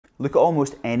Look at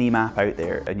almost any map out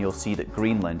there and you'll see that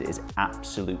Greenland is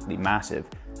absolutely massive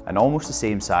and almost the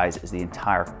same size as the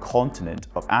entire continent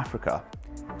of Africa.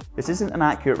 This isn't an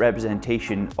accurate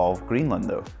representation of Greenland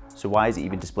though, so why is it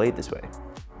even displayed this way?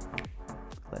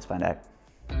 Let's find out.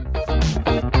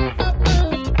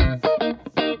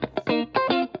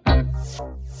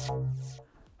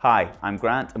 Hi, I'm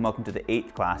Grant and welcome to the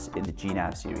 8th class in the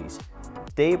GNAV series.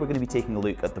 Today we're going to be taking a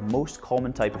look at the most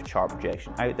common type of chart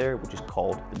projection out there, which is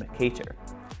called the Mercator.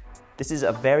 This is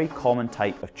a very common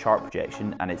type of chart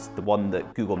projection and it's the one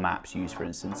that Google Maps use, for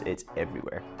instance. It's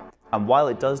everywhere. And while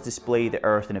it does display the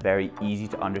Earth in a very easy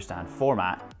to understand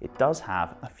format, it does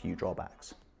have a few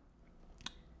drawbacks.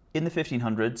 In the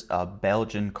 1500s, a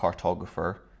Belgian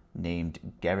cartographer named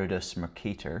Gerardus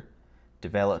Mercator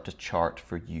developed a chart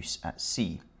for use at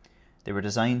sea. They were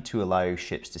designed to allow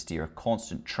ships to steer a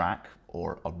constant track,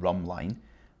 or a rhumb line,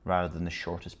 rather than the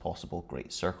shortest possible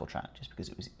great circle track, just because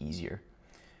it was easier.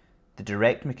 The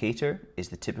direct Mercator is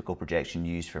the typical projection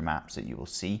used for maps that you will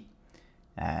see.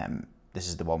 This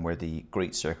is the one where the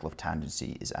great circle of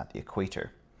tangency is at the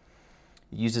equator.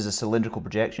 It uses a cylindrical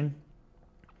projection,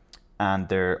 and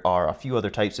there are a few other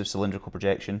types of cylindrical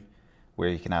projection where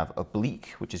you can have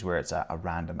oblique, which is where it's at a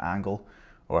random angle,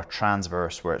 or a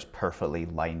transverse where it's perfectly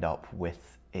lined up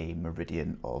with a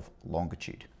meridian of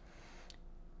longitude.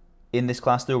 In this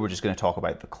class though, we're just going to talk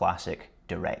about the classic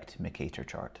direct Mercator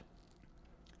chart.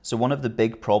 So one of the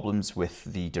big problems with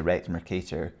the direct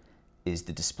Mercator is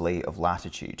the display of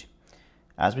latitude.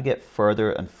 As we get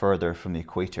further and further from the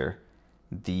equator,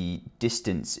 the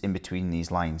distance in between these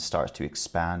lines starts to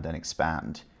expand and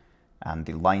expand, and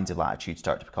the lines of latitude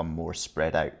start to become more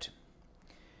spread out.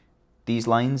 These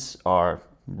lines are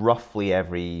roughly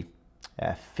every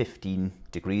 15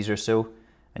 degrees or so,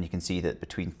 and you can see that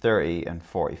between 30 and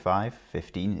 45,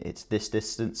 15, it's this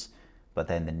distance, but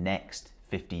then the next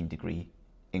 15 degree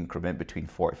increment between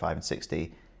 45 and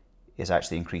 60 is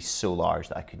actually increased so large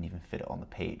that I couldn't even fit it on the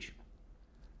page.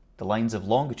 The lines of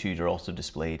longitude are also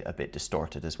displayed a bit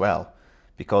distorted as well,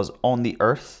 because on the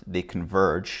Earth they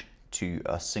converge to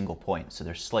a single point, so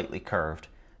they're slightly curved,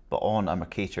 but on a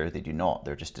Mercator they do not.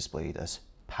 They're just displayed as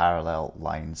parallel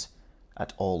lines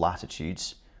at all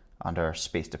latitudes and are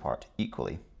spaced apart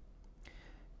equally.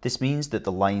 This means that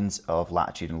the lines of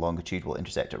latitude and longitude will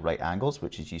intersect at right angles,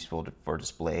 which is useful for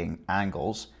displaying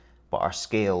angles, but our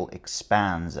scale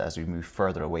expands as we move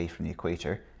further away from the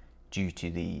equator due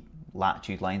to the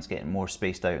latitude lines getting more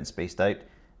spaced out,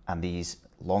 and these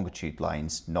longitude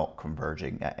lines not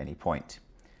converging at any point.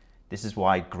 This is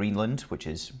why Greenland, which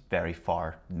is very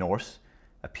far north,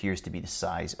 appears to be the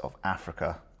size of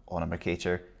Africa on a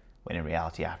Mercator, when in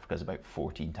reality Africa is about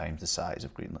 14 times the size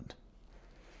of Greenland.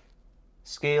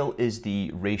 Scale is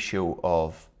the ratio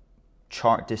of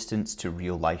chart distance to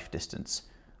real life distance.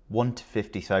 1 to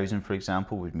 50,000, for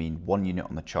example, would mean 1 unit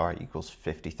on the chart equals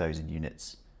 50,000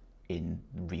 units in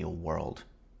real world.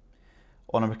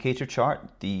 On a Mercator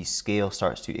chart, the scale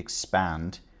starts to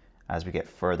expand as we get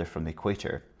further from the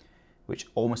equator, which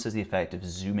almost has the effect of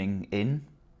zooming in.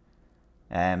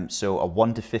 So a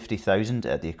 1 to 50,000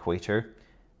 at the equator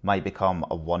might become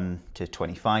a 1 to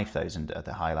 25,000 at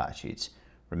the high latitudes.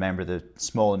 Remember, the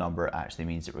smaller number actually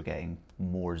means that we're getting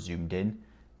more zoomed in,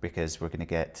 because we're going to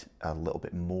get a little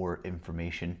bit more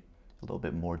information, a little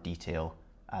bit more detail,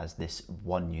 as this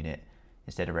 1 unit,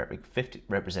 instead of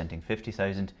representing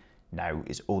 50,000, now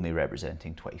is only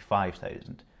representing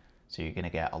 25,000. So you're going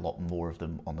to get a lot more of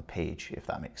them on the page, if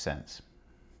that makes sense.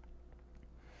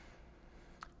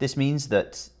 This means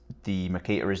that the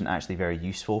Mercator isn't actually very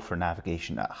useful for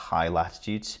navigation at high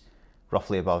latitudes,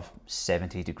 roughly above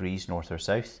 70 degrees north or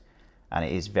south, and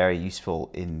it is very useful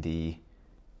in the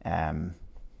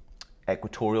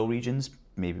equatorial regions,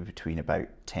 maybe between about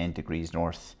 10 degrees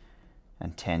north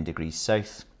and 10 degrees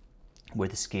south, where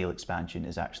the scale expansion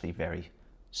is actually very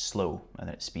slow and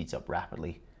then it speeds up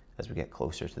rapidly as we get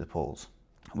closer to the poles.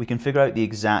 We can figure out the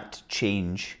exact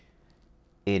change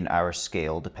in our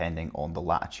scale depending on the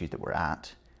latitude that we're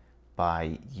at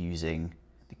by using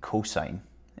the cosine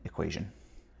equation.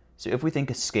 So if we think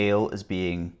a scale as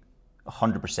being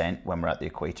 100% when we're at the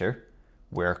equator,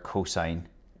 where cosine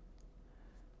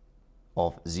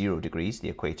of 0 degrees, the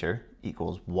equator,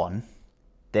 equals 1,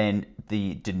 then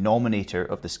the denominator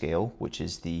of the scale, which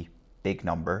is the big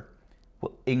number,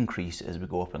 will increase as we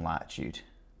go up in latitude.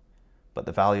 But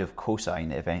the value of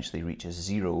cosine eventually reaches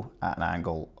 0 at an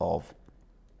angle of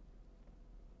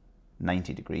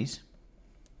 90 degrees.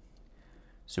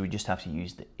 So we just have to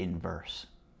use the inverse.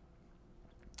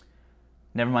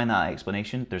 Never mind that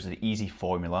explanation, there's an easy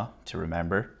formula to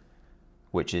remember,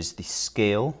 which is the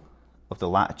scale of the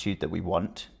latitude that we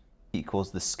want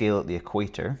equals the scale at the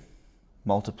equator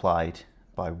multiplied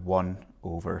by 1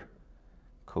 over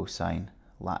cosine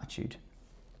latitude.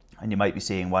 And you might be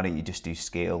saying, why don't you just do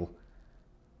scale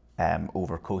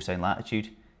over cosine latitude?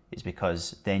 It's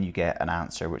because then you get an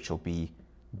answer which will be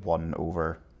 1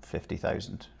 over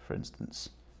 50,000, for instance,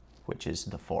 which is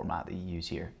the format that you use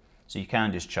here. So you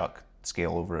can just chuck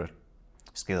scale over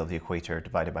scale of the equator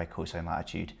divided by cosine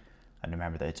latitude, and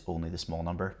remember that it's only the small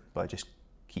number, but it just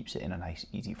keeps it in a nice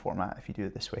easy format if you do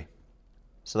it this way.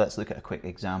 So let's look at a quick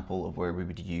example of where we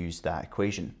would use that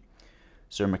equation.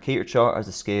 So a Mercator chart has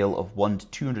a scale of 1 to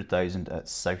 200,000 at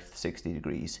south 60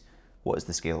 degrees. What is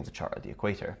the scale of the chart at the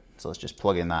equator? So let's just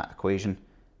plug in that equation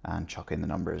and chuck in the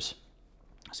numbers.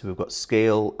 So we've got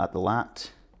scale at the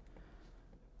lat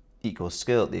equals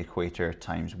scale at the equator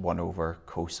times 1 over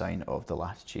cosine of the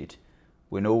latitude.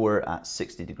 We know we're at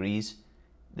 60 degrees.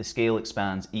 The scale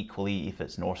expands equally if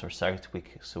it's north or south,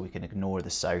 so we can ignore the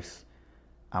south.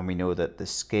 And we know that the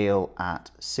scale at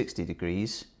 60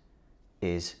 degrees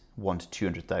is 1 to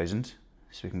 200,000.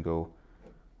 So we can go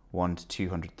 1 to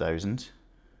 200,000,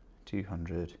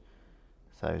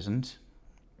 200,000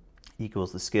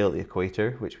 equals the scale at the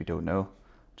equator, which we don't know,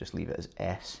 just leave it as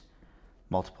S,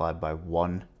 multiplied by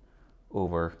 1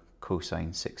 over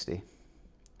cosine 60.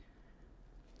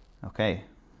 Okay,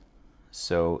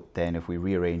 so then if we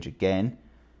rearrange again,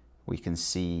 we can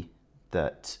see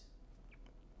that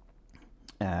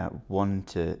 1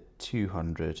 to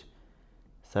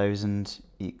 200,000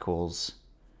 equals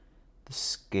the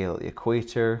scale at the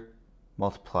equator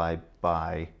multiplied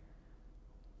by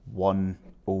 1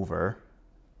 over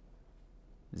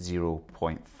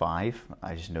 0.5.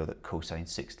 I just know that cosine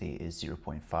 60 is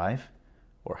 0.5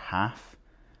 or half.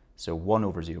 So 1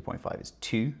 over 0.5 is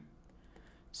 2.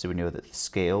 So we know that the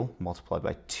scale multiplied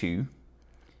by 2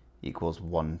 equals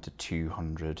 1 to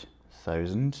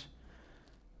 200,000.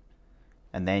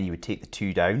 And then you would take the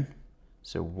 2 down.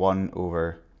 So 1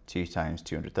 over 2 times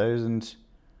 200,000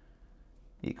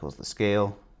 equals the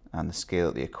scale. And the scale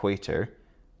at the equator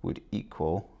would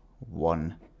equal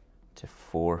 1 to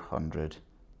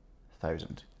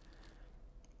 400,000.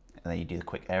 And then you do the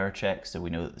quick error check. So we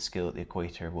know that the scale at the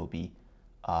equator will be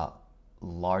a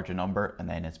larger number, and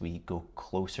then as we go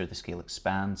closer the scale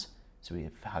expands, so we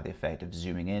have the effect of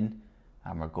zooming in,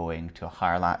 and we're going to a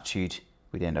higher latitude,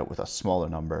 we'd end up with a smaller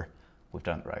number. We've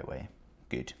done it the right way.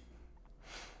 Good.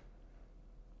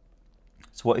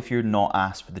 So what if you're not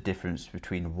asked for the difference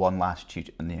between one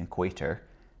latitude and the equator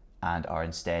and are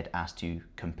instead asked to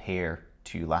compare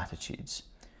two latitudes?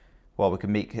 Well, we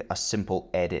can make a simple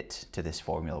edit to this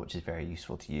formula, which is very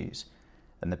useful to use.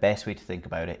 And the best way to think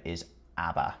about it is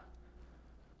ABBA.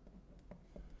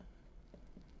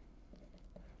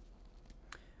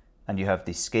 And you have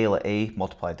the scale at A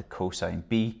multiplied the cosine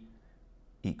B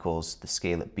equals the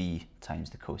scale at B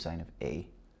times the cosine of A.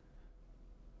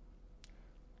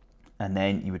 And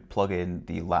then you would plug in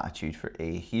the latitude for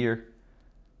A here.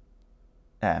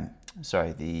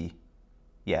 The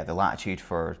latitude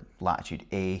for latitude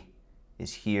A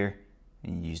is here,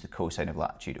 and you use the cosine of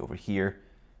latitude over here,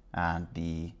 and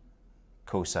the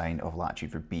cosine of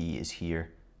latitude for B is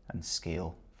here, and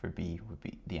scale for B would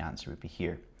be, the answer would be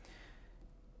here.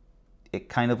 It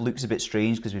kind of looks a bit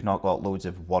strange because we've not got loads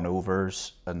of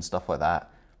 1/overs and stuff like that,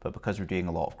 but because we're doing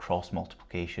a lot of cross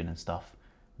multiplication and stuff,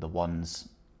 the ones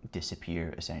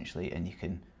disappear essentially, and you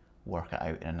can work it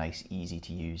out in a nice, easy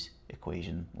to use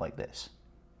equation like this.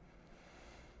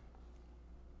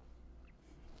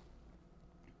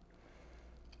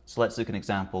 So let's look at an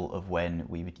example of when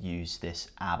we would use this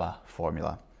ABBA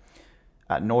formula.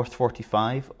 At north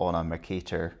 45 on a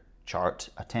Mercator chart,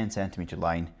 a 10 centimeter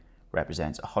line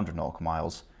represents 100 nautical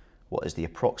miles. What is the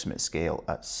approximate scale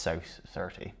at south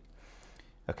 30?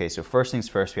 Okay, so first things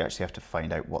first, we actually have to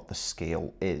find out what the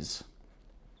scale is.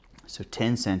 So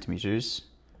 10 centimeters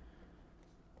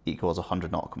equals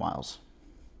 100 nautical miles.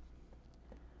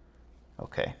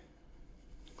 Okay,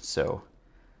 so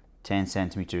 10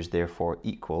 centimeters therefore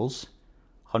equals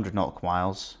 100 nautical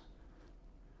miles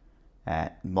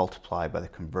multiplied by the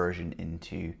conversion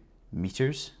into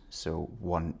meters, so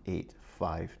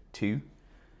 1852,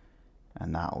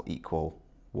 and that'll equal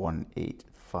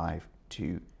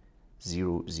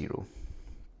 185200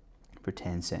 per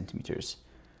 10 centimeters.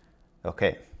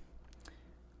 Okay,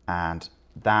 and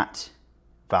that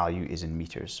value is in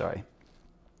meters, sorry.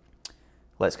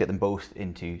 Let's get them both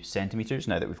into centimeters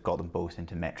now that we've got them both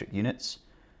into metric units.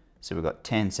 So we've got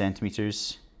 10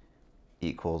 centimeters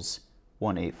equals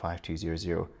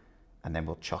 185200, and then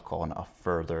we'll chuck on a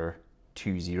further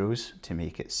 2 zeros to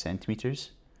make it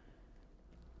centimeters.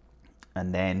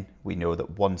 And then we know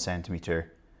that 1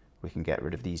 centimeter, we can get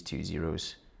rid of these 2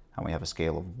 zeros, and we have a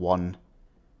scale of 1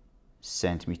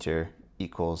 centimeter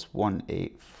equals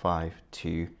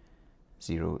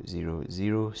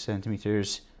 1852000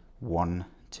 centimeters, 1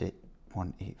 to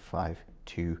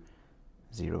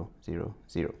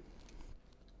 1852000.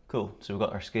 Cool, so we've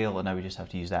got our scale, and now we just have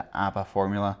to use that ABBA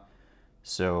formula.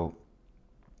 So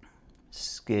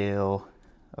scale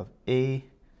of A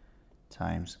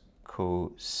times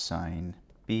cosine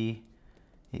B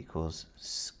equals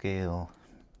scale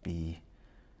B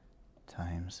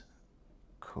times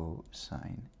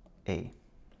cosine A.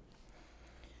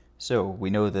 So we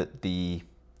know that the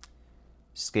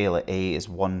scale at A is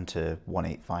 1 to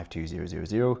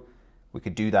 1852000. We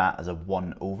could do that as a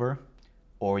 1 over,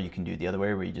 or you can do the other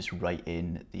way where you just write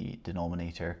in the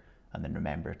denominator and then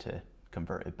remember to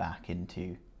convert it back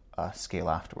into a scale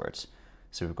afterwards.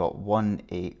 So we've got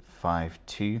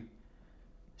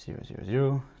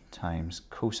 1852000 times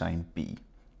cosine B.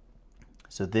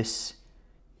 So this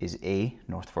is A,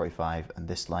 north 45, and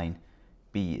this line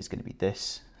B is going to be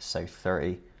this, south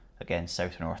 30. Again,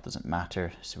 south or north doesn't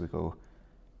matter, so we go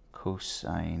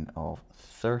cosine of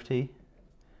 30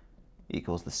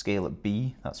 equals the scale at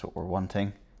B, that's what we're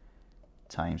wanting,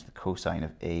 times the cosine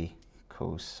of A,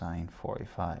 cosine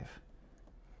 45.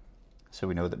 So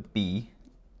we know that B,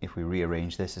 if we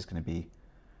rearrange this, is going to be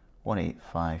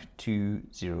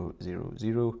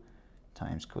 1852000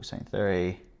 times cosine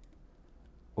 30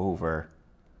 over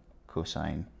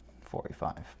cosine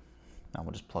 45. Now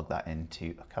we'll just plug that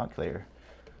into a calculator.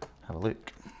 Have a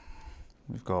look.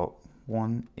 We've got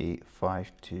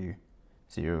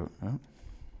 1852000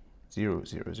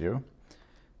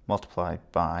 multiplied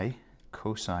by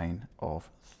cosine of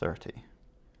 30.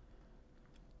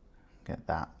 Get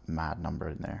that mad number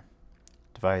in there.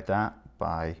 Divide that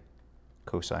by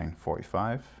cosine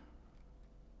 45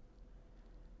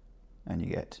 and you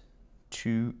get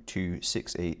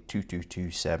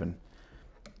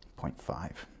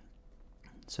 22682227.5.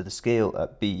 So the scale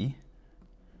at B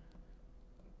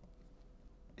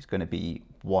is going to be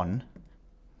 1,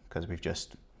 because we've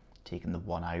just taken the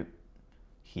 1 out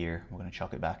here. We're going to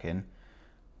chuck it back in.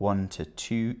 1 to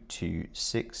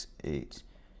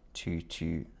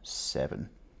 22682227.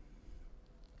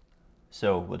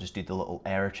 So we'll just do the little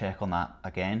error check on that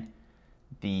again.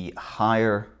 The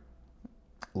higher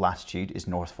latitude is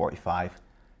north 45,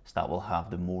 so that will have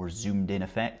the more zoomed in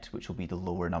effect, which will be the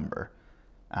lower number.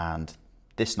 And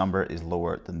this number is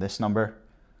lower than this number,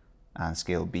 and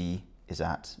scale B is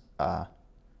at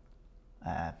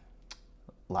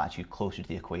latitude closer to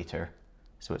the equator,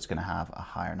 so it's going to have a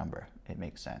higher number. It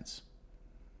makes sense.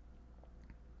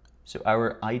 So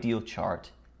our ideal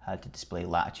chart had to display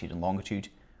latitude and longitude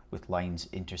with lines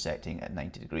intersecting at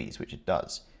 90 degrees, which it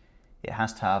does. It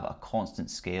has to have a constant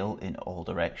scale in all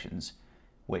directions,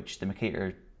 which the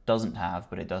Mercator doesn't have,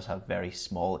 but it does have very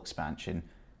small expansion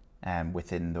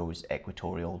within those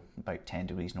equatorial, about 10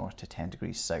 degrees north to 10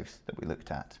 degrees south that we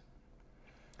looked at.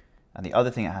 And the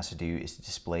other thing it has to do is to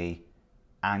display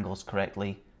angles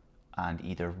correctly and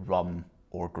either rhumb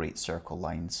or great circle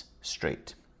lines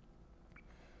straight.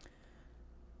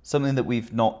 Something that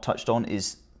we've not touched on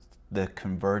is the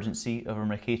convergency of a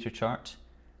Mercator chart.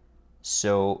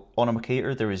 So on a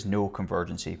Mercator, there is no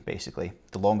convergency, basically.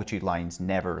 The longitude lines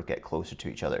never get closer to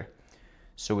each other.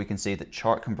 So we can say that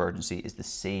chart convergency is the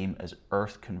same as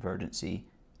Earth convergency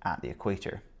at the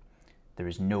equator. There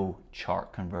is no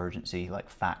chart convergency, like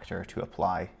factor, to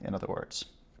apply, in other words.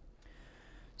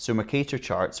 So Mercator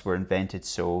charts were invented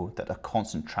so that a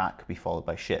constant track could be followed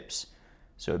by ships.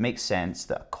 So it makes sense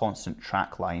that a constant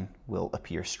track line will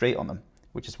appear straight on them,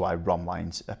 which is why rhumb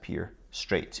lines appear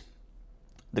straight.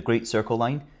 The Great Circle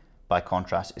line, by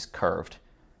contrast, is curved,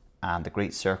 and the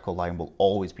Great Circle line will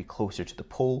always be closer to the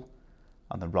pole,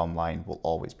 and the rhumb line will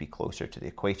always be closer to the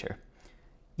equator.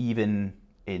 Even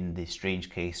in the strange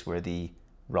case where the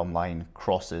rhumb line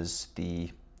crosses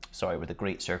where the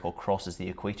Great Circle crosses the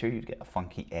equator, you'd get a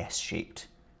funky S-shaped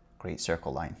Great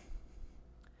Circle line.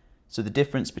 So the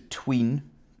difference between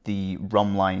the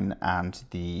rhumb line and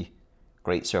the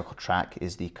Great Circle track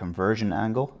is the conversion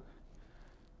angle,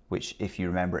 which, if you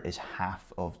remember, is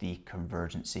half of the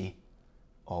convergency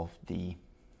of the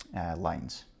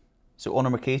lines. So on a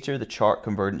Mercator, the chart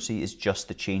convergency is just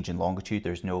the change in longitude.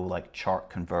 There's no like chart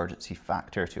convergency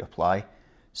factor to apply.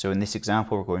 So in this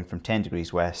example, we're going from 10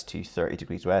 degrees west to 30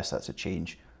 degrees west. That's a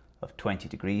change of 20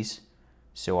 degrees.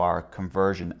 So our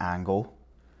conversion angle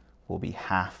will be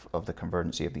half of the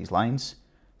convergency of these lines.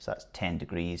 So that's 10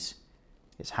 degrees.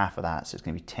 It's half of that, so it's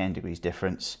going to be 10 degrees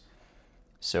difference.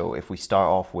 So if we start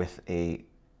off with a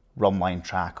rhumb line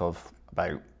track of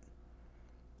about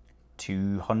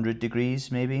 200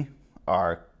 degrees maybe,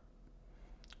 our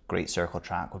great circle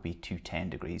track would be 210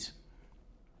 degrees.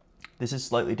 This is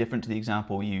slightly different to the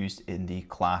example we used in the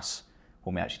class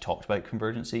when we actually talked about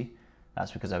convergency.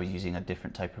 That's because I was using a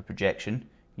different type of projection,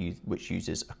 which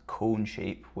uses a cone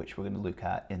shape, which we're going to look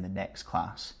at in the next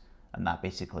class. And that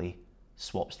basically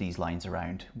swaps these lines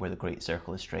around where the great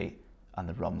circle is straight and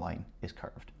the rhumb line is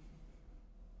curved.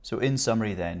 So in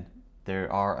summary then,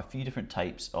 there are a few different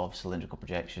types of cylindrical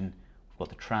projection. We've got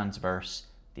the transverse,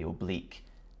 the oblique,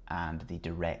 and the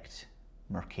direct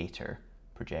Mercator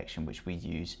projection, which we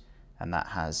use, and that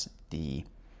has the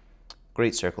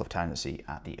great circle of tangency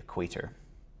at the equator.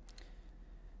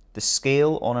 The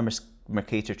scale on a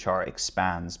Mercator chart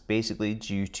expands basically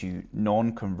due to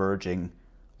non-converging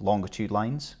longitude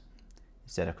lines.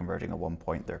 Instead of converging at one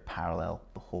point, they're parallel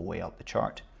the whole way up the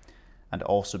chart. And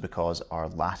also because our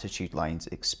latitude lines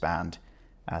expand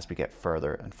as we get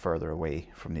further and further away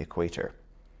from the equator.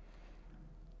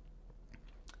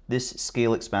 This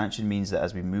scale expansion means that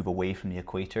as we move away from the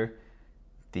equator,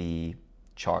 the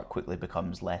chart quickly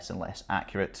becomes less and less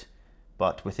accurate,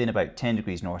 but within about 10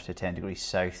 degrees north to 10 degrees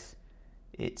south,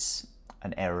 it's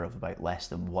an error of about less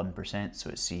than 1%, so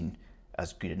it's seen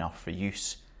as good enough for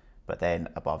use. But then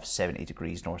above 70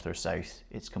 degrees north or south,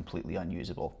 it's completely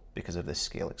unusable because of this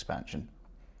scale expansion.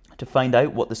 To find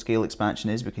out what the scale expansion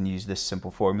is, we can use this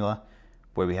simple formula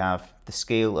where we have the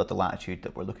scale at the latitude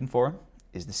that we're looking for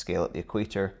is the scale at the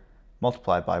equator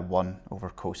multiplied by 1 over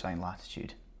cosine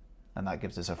latitude. And that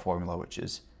gives us a formula which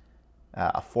is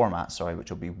a format, which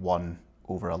will be 1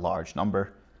 over a large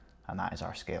number, and that is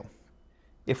our scale.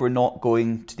 If we're not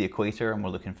going to the equator and we're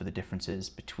looking for the differences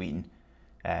between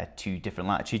two different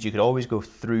latitudes, you could always go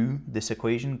through this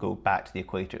equation, go back to the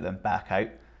equator, then back out,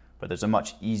 but there's a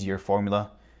much easier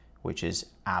formula, which is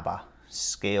ABA,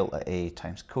 scale at A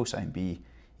times cosine B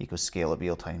equals scale at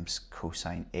B times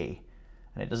cosine A.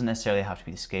 And it doesn't necessarily have to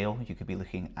be the scale, you could be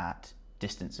looking at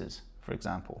distances, for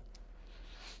example.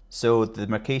 So the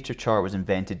Mercator chart was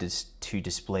invented to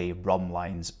display rhumb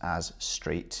lines as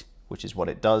straight, which is what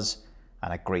it does,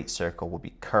 and a great circle will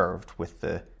be curved with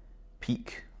the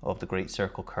peak of the great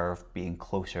circle curve being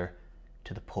closer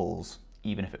to the poles,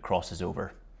 even if it crosses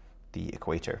over the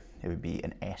equator. It would be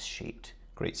an S-shaped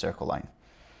great circle line.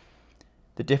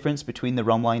 The difference between the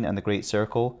rhumb line and the great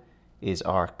circle is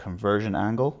our conversion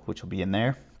angle, which will be in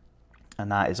there,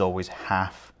 and that is always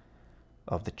half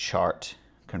of the chart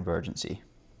convergency,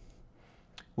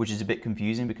 which is a bit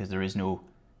confusing because there is no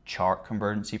chart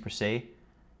convergency per se.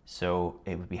 So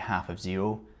it would be half of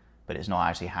 0, but it's not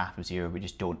actually half of 0. We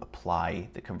just don't apply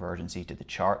the convergency to the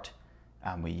chart,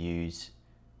 and we use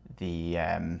the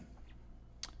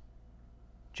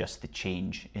just the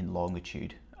change in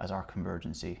longitude as our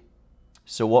convergency.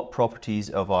 So what properties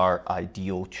of our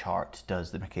ideal chart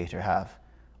does the Mercator have?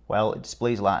 Well, it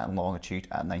displays lat and longitude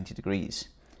at 90 degrees.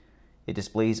 It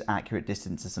displays accurate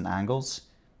distances and angles.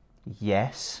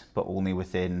 Yes, but only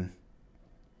within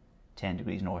 10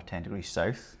 degrees north, 10 degrees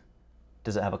south.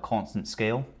 Does it have a constant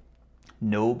scale?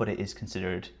 No, but it is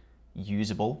considered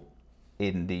usable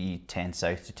in the 10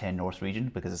 south to 10 north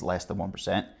region because it's less than 1%.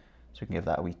 So we can give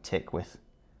that a wee tick with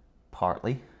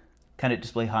partly. Can it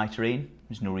display high terrain?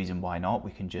 There's no reason why not.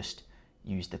 We can just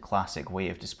use the classic way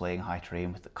of displaying high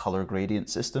terrain with the color gradient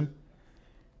system.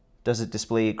 Does it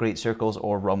display great circles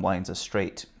or rhumb lines as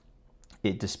straight?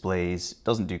 It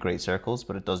doesn't do great circles,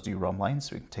 but it does do rhumb lines,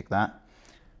 so we can tick that.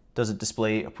 Does it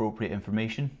display appropriate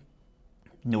information?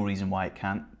 No reason why it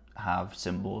can't have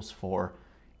symbols for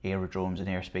aerodromes and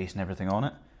airspace and everything on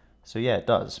it. So yeah, it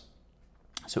does.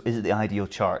 So is it the ideal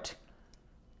chart?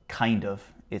 Kind of.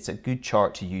 It's a good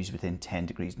chart to use within 10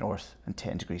 degrees north and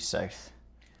 10 degrees south,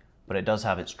 but it does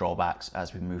have its drawbacks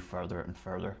as we move further and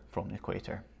further from the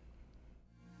equator.